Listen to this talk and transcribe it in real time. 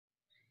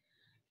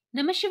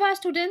Namaskar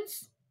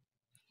students.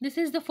 This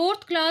is the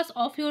fourth class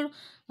of your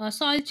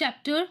soil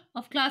chapter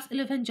of class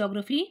 11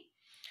 geography.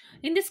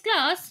 In this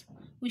class,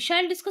 we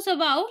shall discuss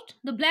about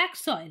the black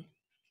soil.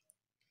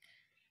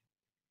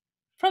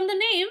 From the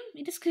name,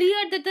 it is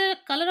clear that the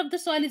color of the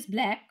soil is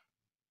black.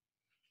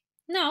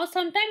 Now,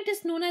 sometimes it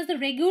is known as the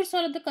regular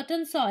soil of the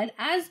cotton soil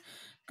as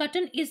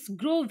cotton is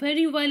grow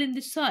very well in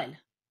this soil.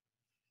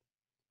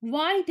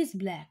 Why it is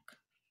black?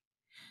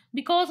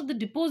 Because of the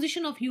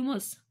deposition of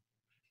humus.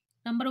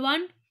 Number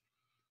one.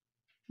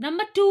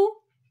 Number two,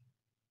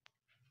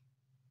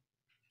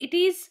 it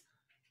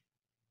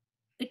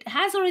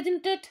has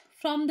originated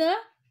from the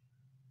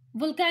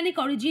volcanic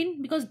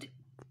origin, because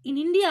in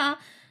India,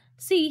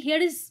 see, here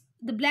is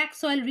the black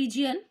soil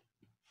region.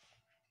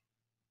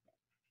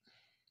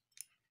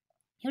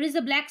 Here is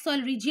the black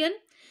soil region,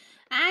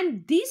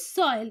 and this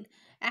soil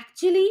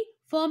actually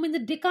form in the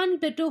Deccan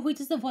Plateau, which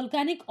is the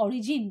volcanic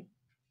origin.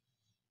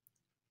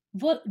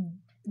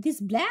 This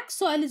black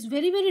soil is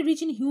very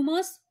rich in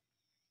humus,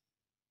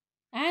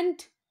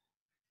 and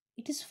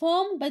it is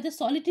formed by the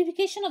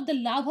solidification of the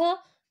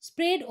lava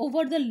spread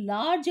over the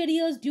large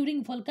areas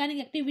during volcanic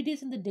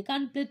activities in the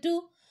Deccan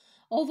Plateau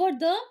over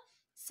the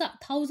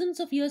thousands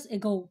of years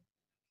ago.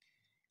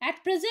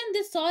 At present,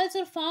 these soils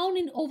are found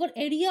in over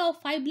area of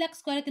 5 lakh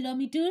square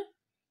kilometer.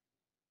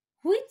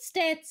 Which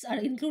states are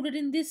included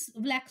in this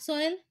black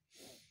soil?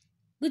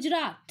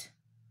 Gujarat,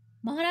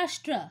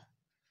 Maharashtra,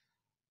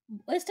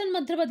 Western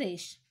Madhya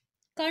Pradesh,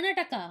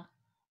 Karnataka,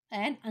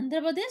 and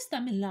Andhra Pradesh,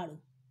 Tamil Nadu.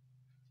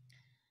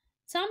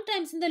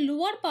 Sometimes in the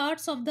lower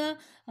parts of the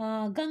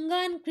Ganga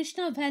and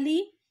Krishna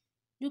Valley,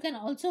 you can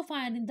also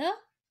find in the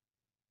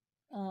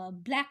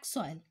black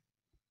soil.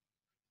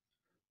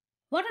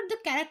 What are the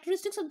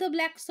characteristics of the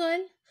black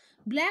soil?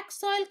 Black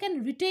soil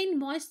can retain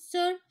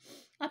moisture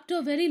up to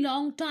a very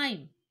long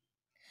time,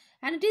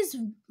 and it is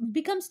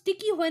becomes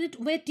sticky when it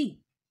wetty.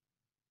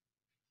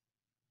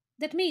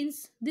 That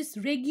means this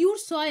regular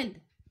soil,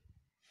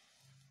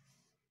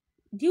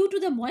 due to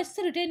the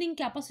moisture retaining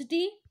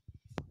capacity,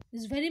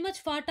 is very much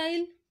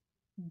fertile,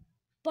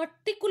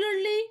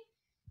 particularly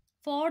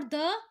for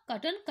the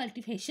cotton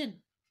cultivation,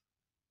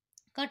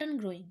 cotton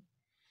growing.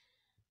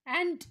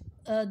 And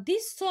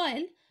this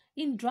soil,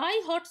 in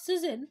dry hot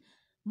season,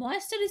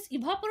 moisture is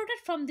evaporated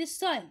from this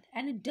soil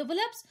and it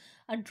develops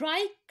a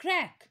dry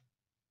crack,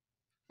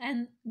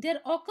 and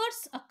there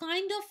occurs a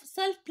kind of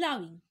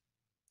self-ploughing,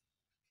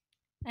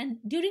 and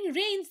during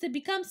rains they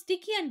become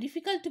sticky and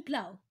difficult to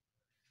plough.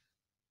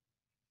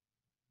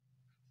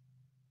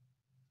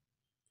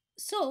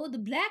 So the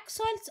black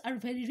soils are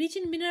very rich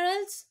in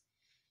minerals.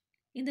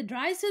 In the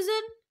dry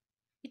season,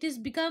 it is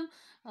become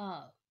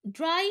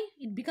dry.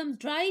 It becomes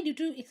dry due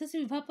to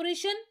excessive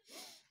evaporation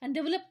and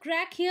develop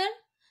crack here.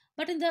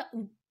 But in the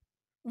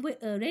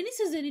rainy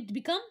season, it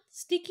becomes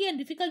sticky and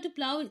difficult to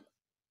plow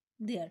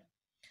there.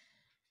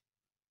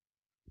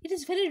 It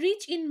is very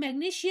rich in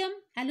magnesium,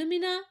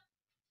 alumina,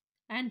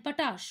 and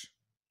potash,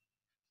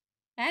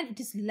 and it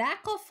is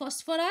lack of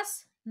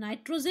phosphorus,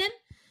 nitrogen,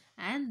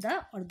 and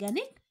the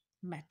organic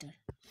matter.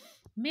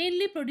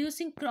 Mainly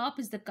producing crop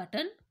is the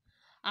cotton.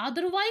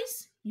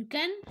 Otherwise, you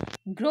can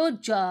grow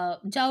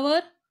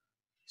jawar,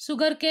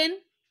 sugarcane,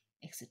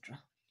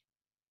 etc.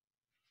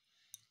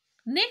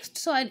 Next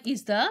soil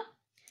is the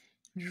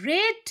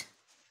red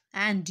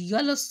and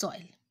yellow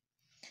soil.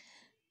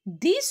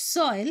 These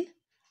soil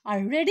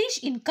are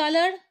reddish in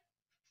color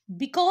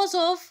because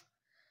of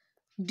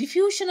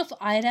diffusion of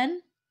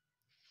iron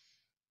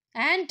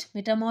and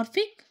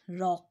metamorphic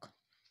rock.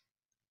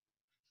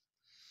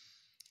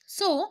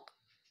 So,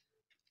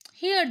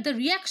 here the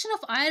reaction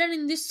of iron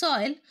in this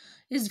soil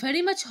is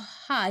very much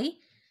high.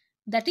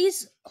 That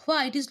is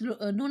why it is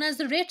known as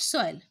the red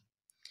soil.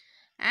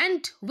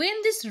 And when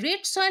this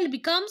red soil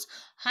becomes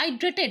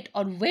hydrated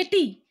or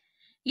wetty,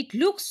 it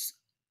looks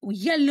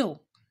yellow.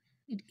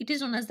 It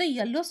is known as the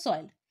yellow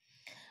soil.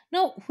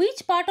 Now,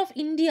 which part of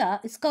India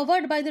is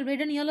covered by the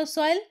red and yellow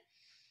soil?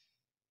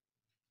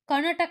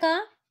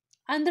 Karnataka,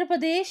 Andhra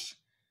Pradesh,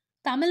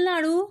 Tamil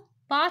Nadu,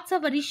 parts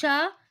of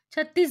Odisha,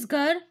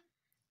 Chhattisgarh,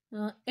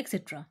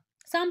 etc.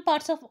 Some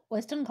parts of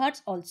Western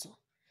Ghats also.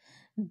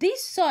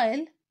 This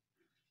soil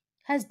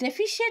has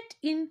deficient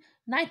in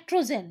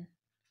nitrogen,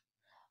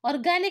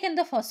 organic, and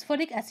the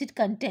phosphoric acid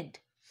content.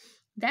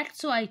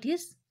 That's why it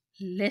is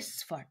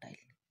less fertile.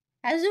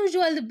 As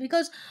usual,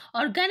 because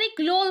organic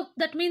low,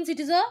 that means it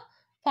is a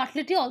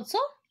fertility also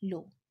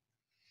low.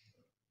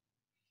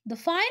 The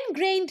fine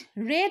grained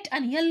red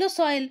and yellow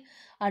soil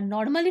are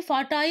normally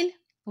fertile,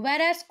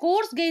 whereas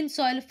coarse grained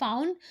soil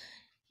found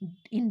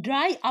in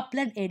dry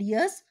upland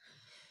areas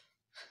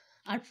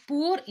are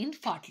poor in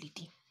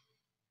fertility.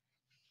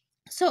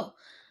 So,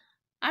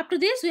 after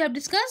this, we have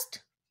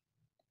discussed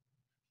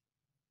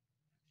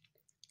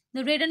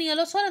the red and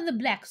yellow soil and the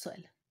black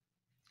soil.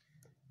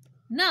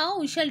 Now,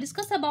 we shall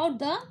discuss about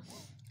the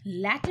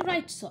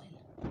laterite soil.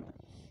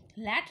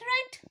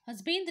 Laterite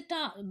has been the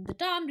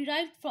term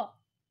derived from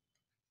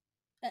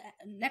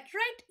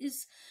laterite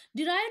is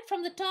derived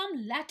from the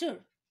term latter,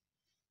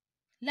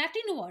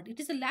 Latin word. It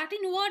is a Latin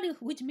word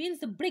which means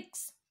the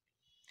bricks.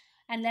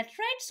 And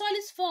laterite soil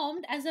is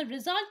formed as a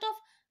result of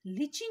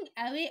leaching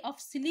away of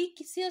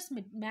siliceous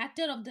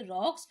matter of the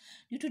rocks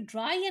due to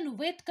dry and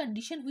wet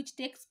condition which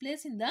takes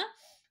place in the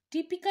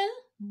typical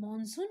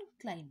monsoon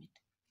climate.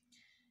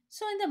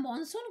 So in the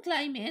monsoon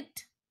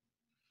climate,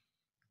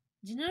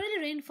 generally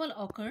rainfall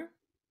occur,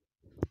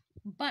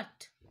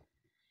 but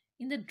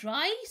in the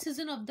dry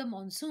season of the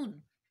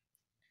monsoon,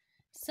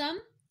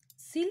 some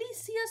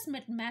siliceous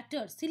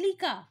matter,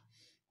 silica,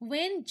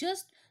 when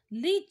just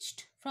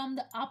leached from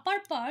the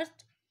upper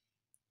part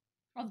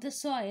of the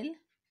soil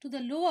to the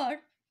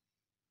lower,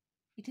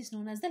 it is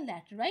known as the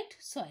laterite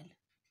soil.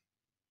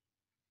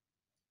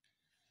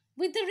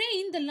 With the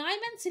rain, the lime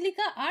and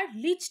silica are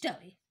leached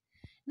away.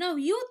 Now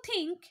you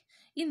think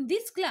in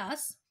this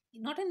class,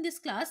 not in this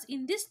class,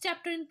 in this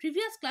chapter, in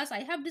previous class,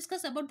 I have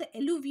discussed about the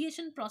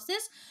alluviation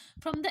process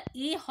from the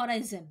A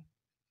horizon.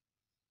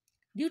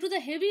 Due to the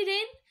heavy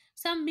rain,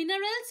 some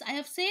minerals, I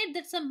have said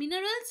that some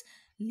minerals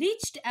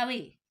leached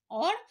away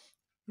or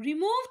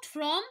removed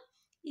from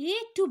A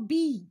to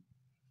B.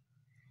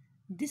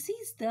 This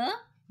is the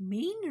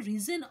main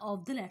reason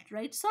of the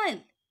laterite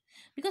soil.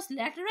 Because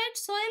laterite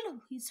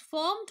soil is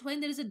formed when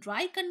there is a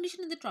dry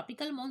condition in the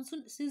tropical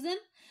monsoon season,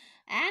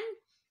 and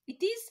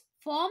it is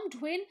formed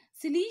when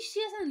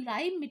siliceous and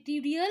lime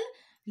material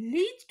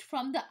leached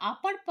from the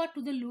upper part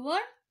to the lower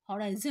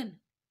horizon.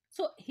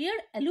 So here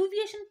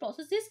alluviation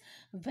process is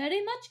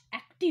very much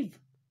active,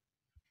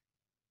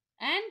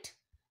 and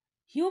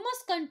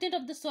humus content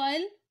of the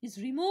soil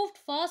is removed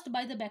first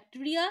by the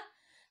bacteria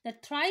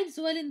that thrives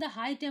well in the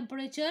high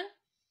temperature,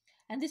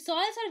 and the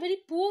soils are very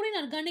poor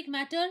in organic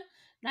matter,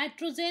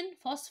 nitrogen,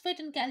 phosphate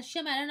and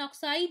calcium iron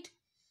oxide,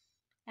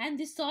 and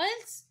the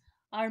soils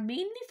are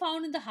mainly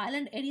found in the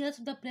highland areas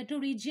of the plateau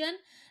region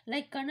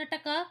like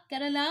Karnataka,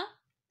 Kerala,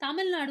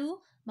 Tamil Nadu,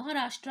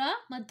 Maharashtra,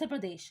 Madhya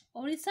Pradesh,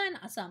 Orissa and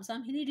Assam,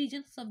 some hilly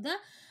regions of the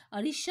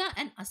Orissa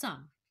and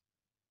Assam.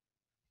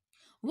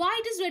 Why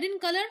it is red in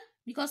color?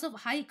 Because of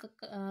high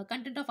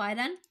content of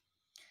iron.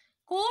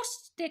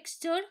 Coarse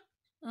texture,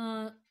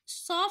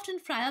 soft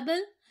and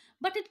friable,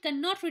 but it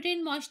cannot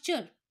retain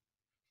moisture.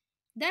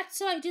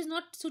 That's why it is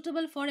not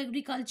suitable for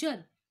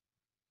agriculture.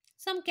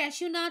 Some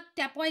cashew nut,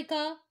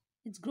 tapioca,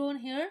 it's grown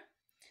here,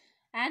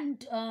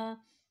 and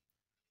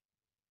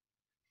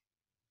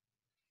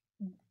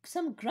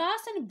some grass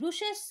and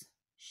bushes,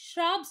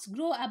 shrubs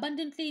grow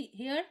abundantly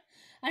here,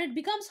 and it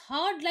becomes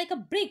hard like a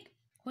brick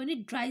when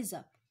it dries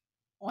up.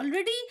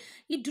 Already,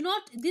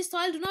 this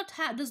soil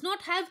does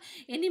not have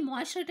any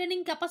moisture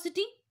retaining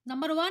capacity.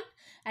 Number one,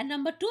 and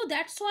number two,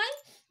 that's why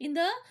in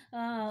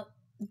the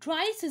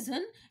dry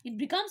season it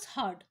becomes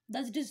hard.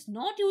 Thus, it is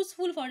not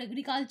useful for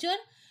agriculture,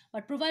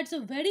 but provides a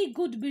very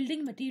good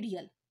building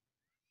material.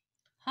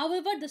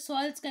 However, the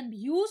soils can be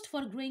used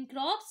for growing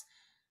crops,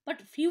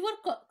 but fewer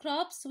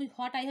crops with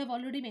what I have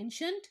already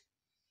mentioned.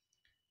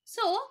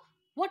 So,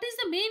 what is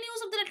the main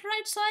use of the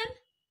laterite soil?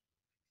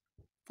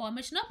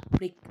 Formation of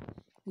brick,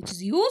 which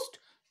is used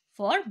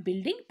for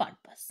building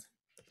purpose.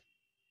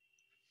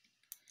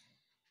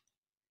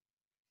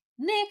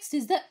 Next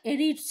is the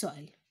arid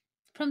soil.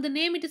 From the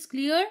name it is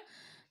clear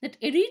that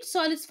arid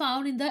soil is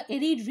found in the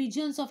arid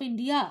regions of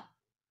India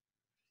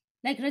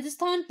like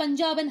Rajasthan,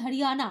 Punjab and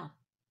Haryana.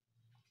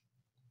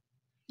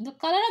 The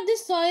color of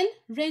this soil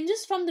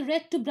ranges from the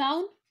red to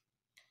brown.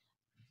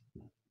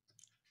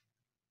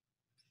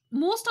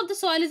 Most of the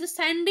soil is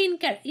sandy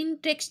in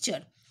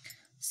texture.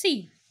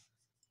 See,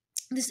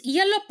 this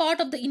yellow part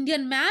of the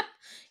Indian map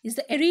is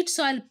the arid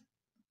soil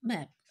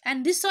map,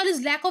 and this soil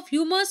is lack of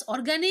humus,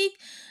 organic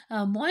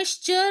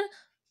moisture.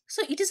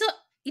 So it is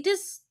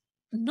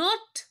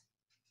not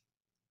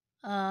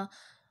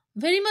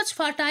very much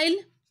fertile,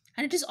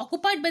 and it is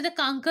occupied by the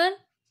kankar.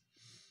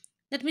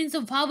 That means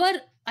the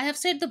bhavar. I have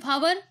said the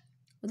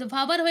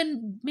bhavar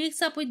when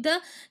mixed up with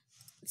the,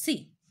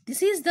 see,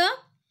 this is the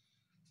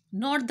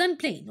northern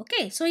plain.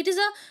 Okay, so it is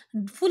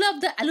full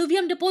of the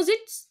alluvium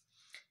deposits.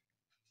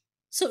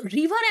 So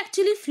river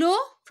actually flow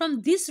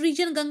from this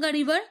region, Ganga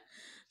river.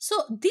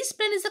 So this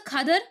plain is the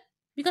Khadar,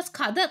 because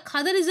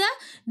Khadar is a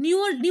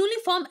newly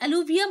formed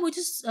alluvium which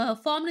is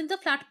formed in the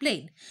flat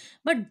plain.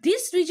 But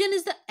this region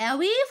is the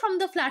away from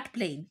the flat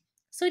plain.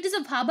 So it is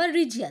a Bhabar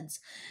regions.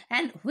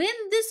 And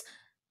when this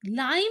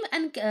lime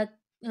and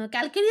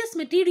calcareous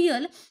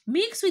material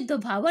mix with the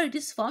bhavar, it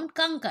is formed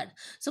kankar.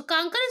 So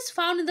kankar is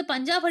found in the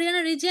Punjab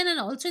Haryana region and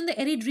also in the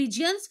arid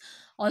regions,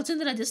 also in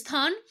the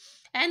Rajasthan.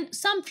 And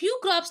some few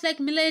crops like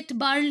millet,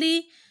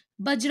 barley,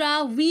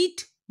 bajra,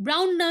 wheat,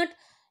 brown nut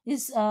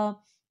is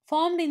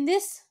formed in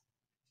this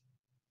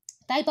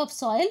type of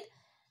soil.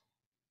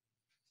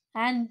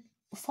 And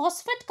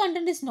phosphate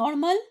content is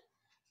normal,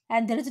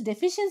 and there is a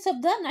deficiency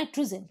of the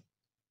nitrogen.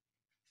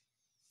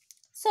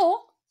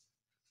 So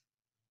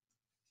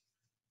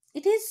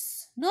it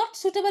is not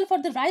suitable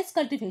for the rice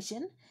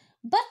cultivation,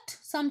 but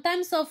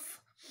sometimes of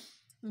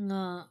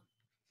zayat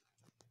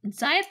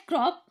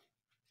crop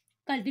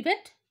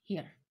cultivate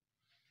here.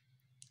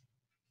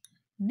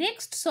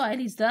 Next soil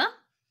is the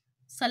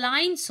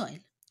saline soil.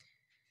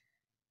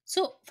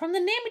 So from the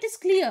name it is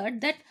clear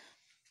that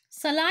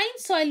saline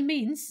soil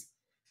means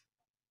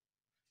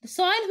The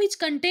soil which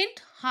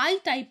contained high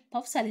type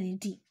of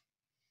salinity,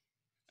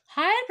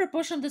 higher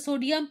proportion of the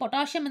sodium,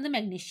 potassium and the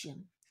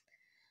magnesium.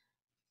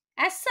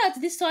 As such,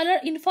 these soil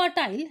are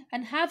infertile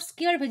and have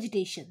scarce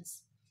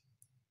vegetations.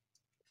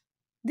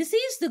 This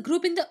is the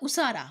group in the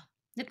Usara.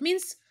 That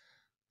means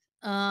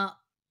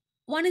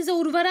one is the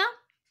Urvara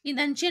in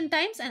ancient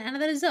times and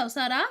another is the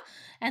Usara,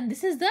 and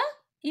this is the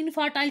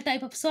infertile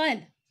type of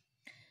soil.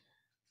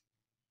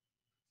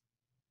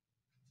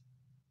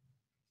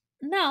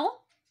 Now,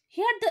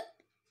 here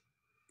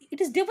it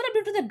is developed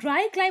due to the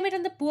dry climate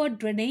and the poor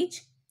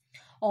drainage.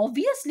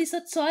 Obviously,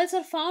 such soils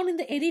are found in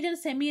the arid and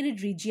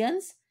semi-arid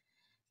regions.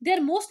 They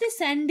are mostly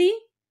sandy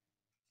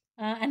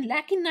and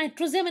lack in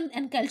nitrogen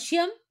and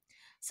calcium.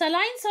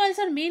 Saline soils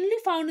are mainly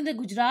found in the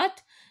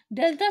Gujarat,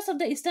 deltas of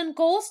the eastern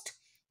coast,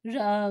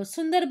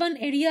 Sundarban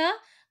area,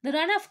 the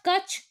run of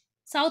Kutch,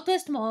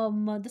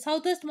 the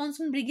southwest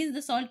monsoon brings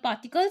the salt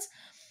particles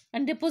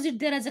and deposit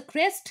there as a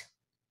crest.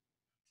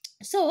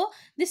 So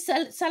this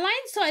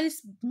saline soil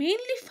is mainly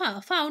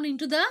found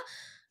into the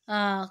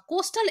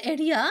coastal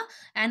area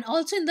and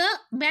also in the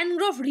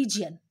mangrove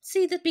region.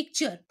 See the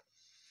picture.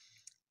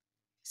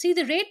 See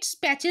the red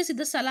patches in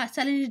the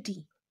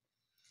salinity.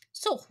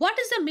 So what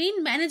is the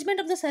main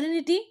management of the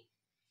salinity?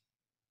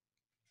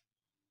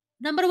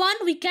 Number one,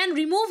 we can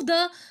remove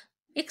the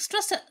extra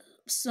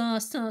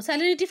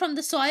salinity from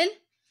the soil,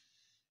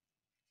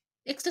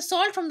 extra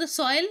salt from the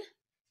soil.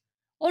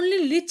 Only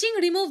leaching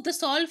remove the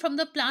salt from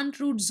the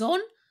plant root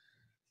zone.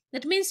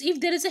 That means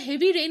if there is a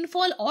heavy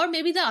rainfall or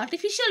maybe the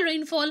artificial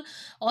rainfall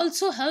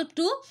also help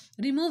to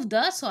remove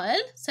the soil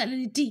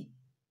salinity.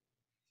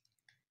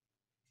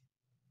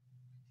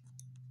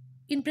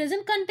 In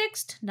present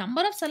context,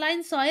 number of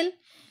saline soil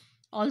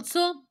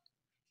also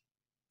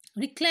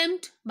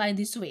reclaimed by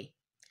this way.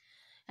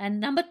 And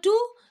number two,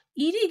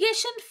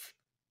 irrigation.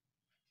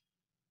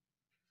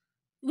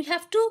 We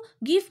have to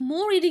give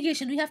more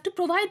irrigation. We have to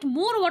provide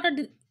more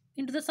water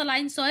into the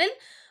saline soil.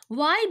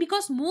 Why?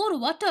 Because more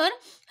water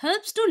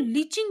helps to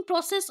leaching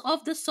process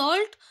of the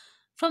salt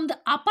from the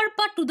upper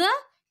part to the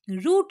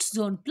root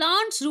zone,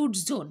 plant's root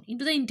zone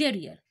into the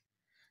interior.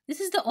 This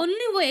is the only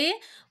way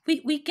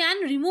we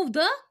can remove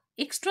the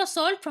extra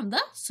salt from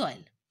the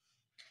soil.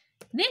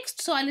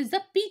 Next soil is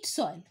the peat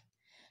soil.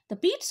 The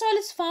peat soil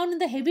is found in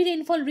the heavy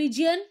rainfall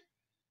region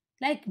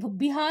like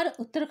Bihar,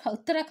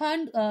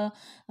 Uttarakhand,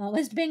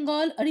 West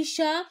Bengal,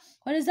 Odisha,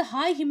 whereas the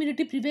high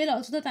humidity prevail,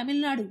 also the Tamil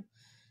Nadu.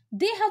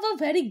 They have a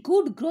very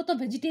good growth of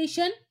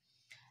vegetation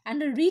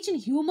and are rich in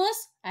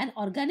humus and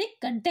organic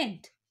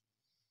content.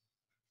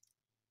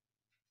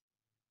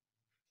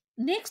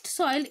 Next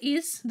soil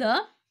is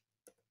the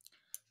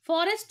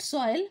forest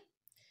soil.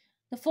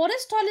 The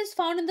forest soil is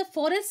found in the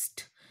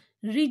forest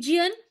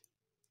region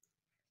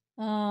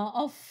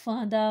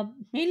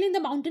mainly in the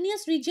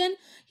mountainous region,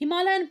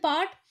 Himalayan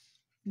part,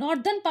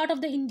 northern part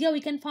of the India.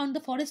 We can find the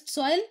forest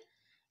soil,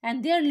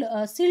 and they are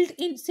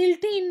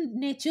silty in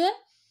nature.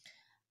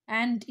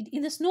 And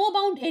in the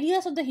snowbound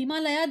areas of the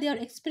Himalaya, they are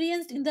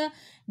experienced in the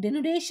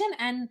denudation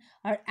and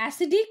are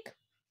acidic.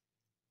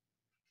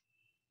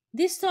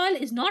 This soil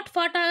is not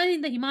fertile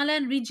in the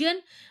Himalayan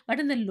region, but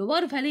in the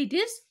lower valley it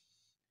is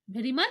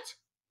very much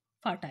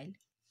fertile.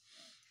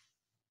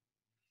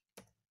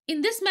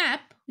 In this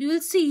map, you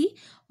will see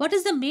what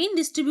is the main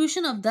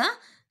distribution of the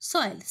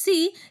soil.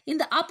 See, in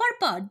the upper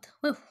part,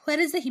 where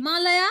is the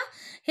Himalaya,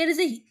 here is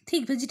a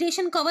thick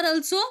vegetation cover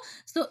also.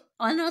 So,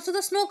 and also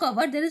the snow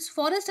cover, there is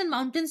forest and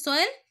mountain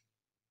soil.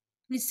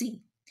 We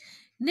see.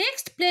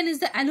 Next plane is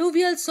the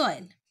alluvial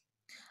soil.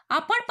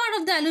 Upper part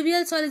of the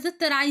alluvial soil is the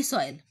Terai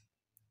soil.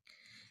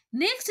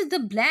 Next is the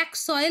black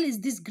soil.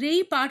 Is this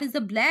grey part is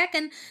the black,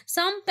 and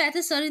some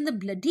patches are in the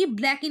deep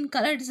black in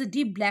color. It is a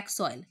deep black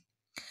soil.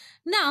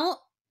 Now,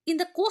 in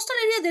the coastal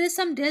area, there is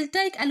some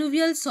deltaic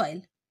alluvial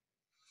soil.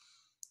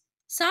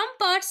 Some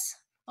parts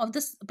of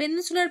the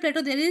peninsular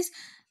plateau, there is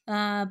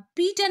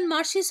peat and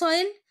marshy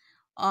soil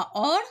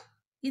or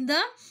in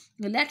the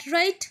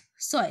laterite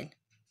soil.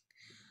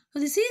 So,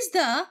 this is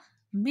the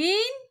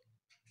main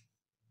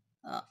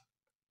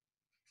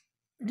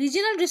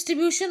regional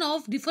distribution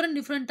of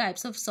different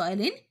types of soil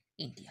in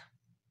India.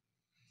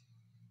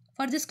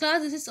 For this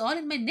class, this is all.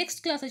 In my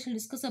next class, I shall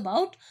discuss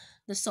about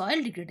the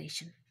soil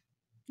degradation.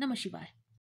 Namah Shivaya.